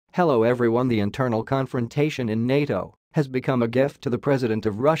Hello everyone. The internal confrontation in NATO has become a gift to the president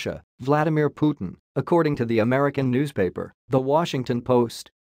of Russia, Vladimir Putin, according to the American newspaper, The Washington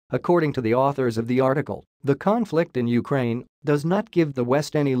Post. According to the authors of the article, the conflict in Ukraine does not give the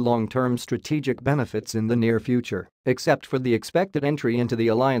West any long-term strategic benefits in the near future, except for the expected entry into the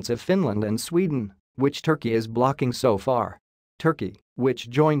alliance of Finland and Sweden, which Turkey is blocking so far. Turkey, which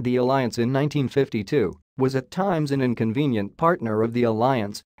joined the alliance in 1952, was at times an inconvenient partner of the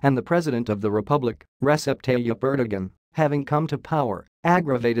alliance, and the president of the republic, Recep Tayyip Erdogan, having come to power,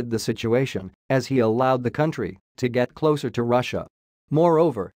 aggravated the situation as he allowed the country to get closer to Russia.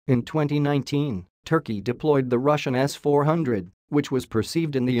 Moreover, in 2019, Turkey deployed the Russian S-400, which was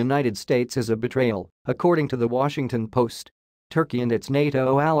perceived in the United States as a betrayal, according to the Washington Post. Turkey and its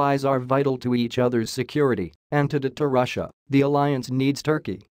NATO allies are vital to each other's security, and to deter Russia, the alliance needs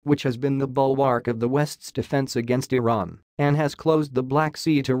Turkey, which has been the bulwark of the West's defense against Iran and has closed the Black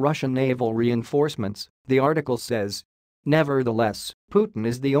Sea to Russian naval reinforcements, the article says. Nevertheless, Putin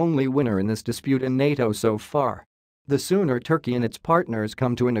is the only winner in this dispute in NATO so far. The sooner Turkey and its partners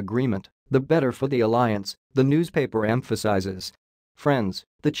come to an agreement, the better for the alliance, the newspaper emphasizes. Friends,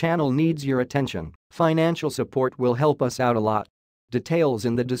 the channel needs your attention. Financial support will help us out a lot. Details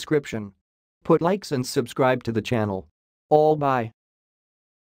in the description. Put likes and subscribe to the channel. All bye.